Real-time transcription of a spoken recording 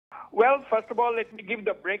Well, first of all, let me give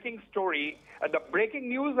the breaking story. The breaking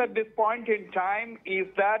news at this point in time is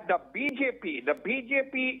that the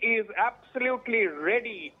BJP is absolutely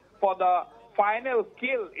ready for the final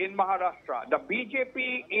kill in Maharashtra. The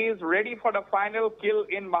BJP is ready for the final kill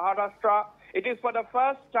in Maharashtra. It is for the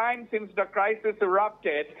first time since the crisis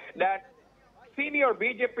erupted that senior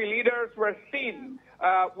BJP leaders were seen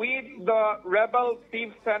with the rebel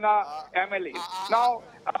Shiv Sena MLAs. Now,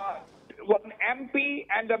 one MP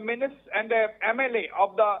and the MLA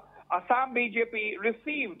of the Assam BJP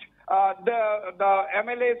received the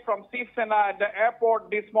MLAs from Shiv Sena at the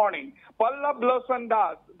airport this morning. Pallab Lochan,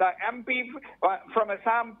 the MP from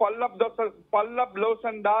Assam, Pallab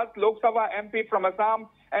Lochan, Lok Sabha MP from Assam,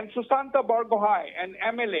 and Susanta Borgohain, an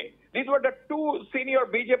MLA. These were the two senior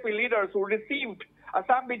BJP leaders who received,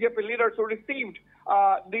 Assam BJP leaders who received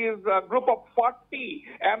this group of 40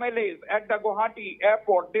 MLAs at the Guwahati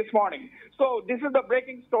airport this morning. So this is the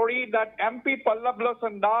breaking story that MP Pallab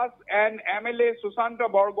Lochan and MLA Susanta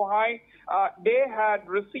Borgohain, they had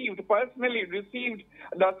personally received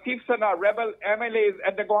the Shiv Sena rebel MLAs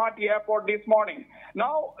at the Guwahati airport this morning.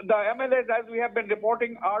 Now the MLAs, as we have been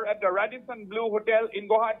reporting, are at the Radisson Blu Hotel in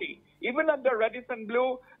Guwahati. Even at the Radisson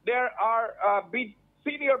Blu, there are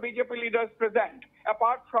senior BJP leaders present,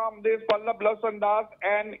 apart from this Pallab Lochan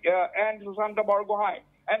and Susanta Borgohain.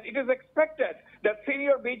 And it is expected that some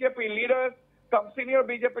senior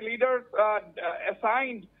BJP leaders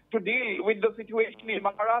assigned to deal with the situation in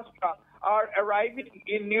Maharashtra are arriving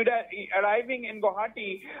in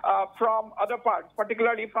Guwahati from other parts,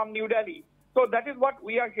 particularly from New Delhi. So that is what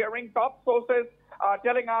we are hearing. Top sources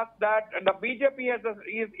telling us that the BJP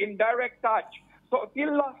is in direct touch. So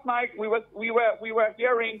till last night, we were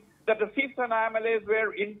hearing that the Shiv Sena MLAs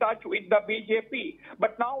were in touch with the BJP,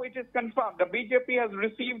 but now it is confirmed. The BJP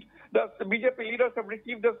leaders have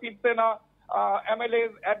received the Shiv Sena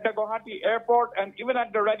MLAs at the Guwahati airport, and even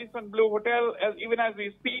at the Radisson Blu Hotel, even as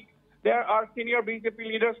we speak, there are senior BJP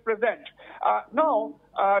leaders present.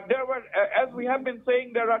 There were, as we have been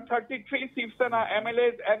saying, there are 33 Shiv Sena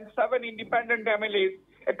MLAs and 7 independent MLAs,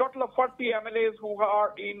 a total of 40 MLAs who are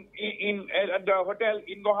at the hotel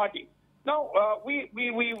in Guwahati. Now, we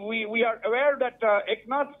are aware that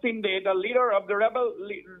Eknath Shinde, the leader of the rebel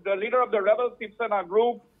Shiv Sena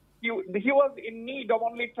group, he was in need of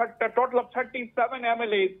only a total of 37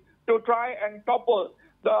 MLAs to try and topple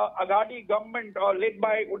the Aghadi government led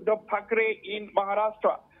by Uddhav Thackeray in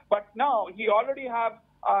Maharashtra. But now he already has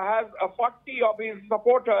 40 of his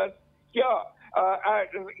supporters here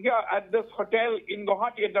at this hotel in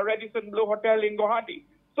Guwahati, at the Radisson Blu Hotel in Guwahati.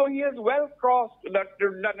 So he has well crossed the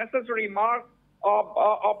necessary mark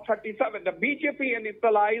of 37. The BJP and its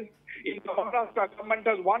allies in the Maharashtra government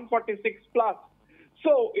has 146 plus.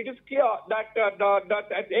 So it is clear that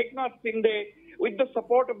Eknath Shinde, with the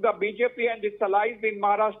support of the BJP and its allies in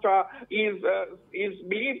Maharashtra, is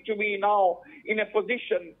believed to be now in a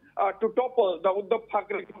position to topple the Uddhav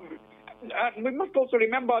Thackeray government. And we must also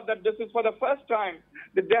remember that this is for the first time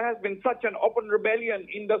that there has been such an open rebellion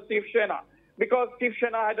in the Shiv Sena, because Shiv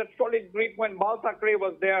Sena had a solid grip when Bala Thackeray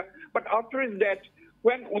was there. But after his death,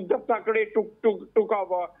 when Uddhav Thackeray took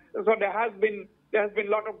over, so there has been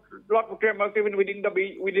lot of tremors even within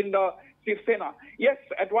the Shiv Sena. Yes,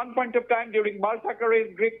 at one point of time during Bala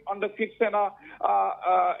Thackeray's grip on the Shiv Sena,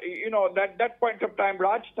 that point of time,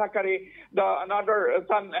 Raj Thackeray, another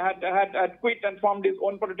son, had quit and formed his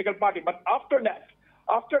own political party. But after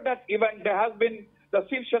that event, the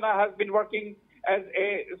Shiv Sena has been working as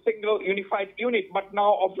a single unified unit. But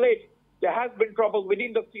now of late, there has been trouble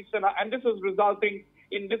within the Shiv Sena, and this is resulting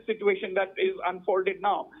in this situation that is unfolded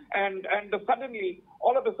now. And suddenly,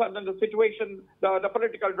 all of a sudden, the situation, the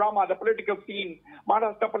political drama, the political scene,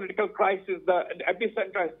 Maharashtra political crisis, the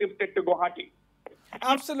epicenter has shifted to Guwahati.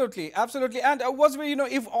 Absolutely, absolutely. And Wasbir,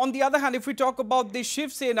 if on the other hand, if we talk about the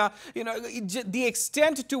Shiv Sena, the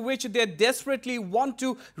extent to which they desperately want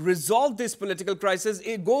to resolve this political crisis,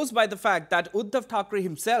 it goes by the fact that Uddhav Thackeray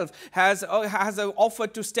himself has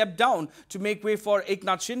offered to step down to make way for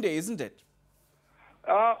Eknath Shinde, isn't it?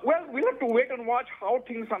 Well, we'll have to wait and watch how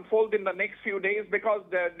things unfold in the next few days, because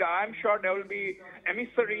I'm sure there will be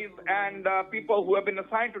emissaries and people who have been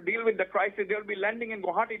assigned to deal with the crisis. They'll be landing in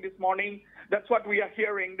Guwahati this morning. That's what we are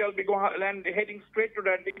hearing. They'll be heading straight to the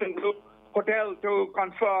Radisson Blu Hotel to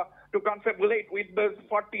confabulate with the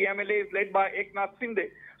 40 MLAs led by Eknath Shinde.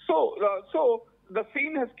 So the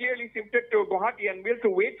scene has clearly shifted to Guwahati, and we'll have to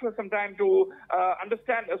wait for some time to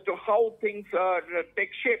understand as to how things take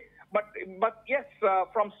shape. But yes,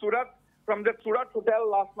 from the Surat hotel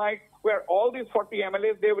last night, where all these 40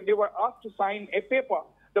 MLAs, they were asked to sign a paper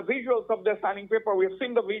the visuals of their signing paper. We've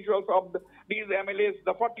seen the visuals of these MLAs,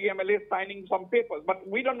 the 40 MLAs signing some papers, but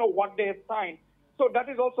we don't know what they have signed. So that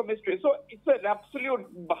is also mystery. So it's an absolute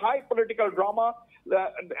high political drama.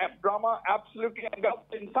 The drama absolutely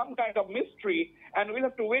engulfed in some kind of mystery, and we'll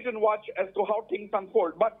have to wait and watch as to how things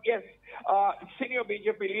unfold. But yes, senior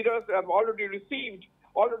BJP leaders have already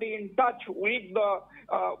in touch with the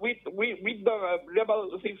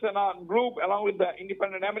rebel Shiv Sena group along with the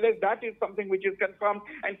independent MLAs. That is something which is confirmed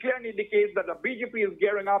and clearly indicates that the BJP is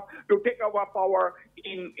gearing up to take over power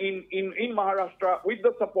in Maharashtra with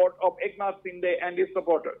the support of Eknath Shinde and his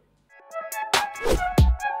supporters.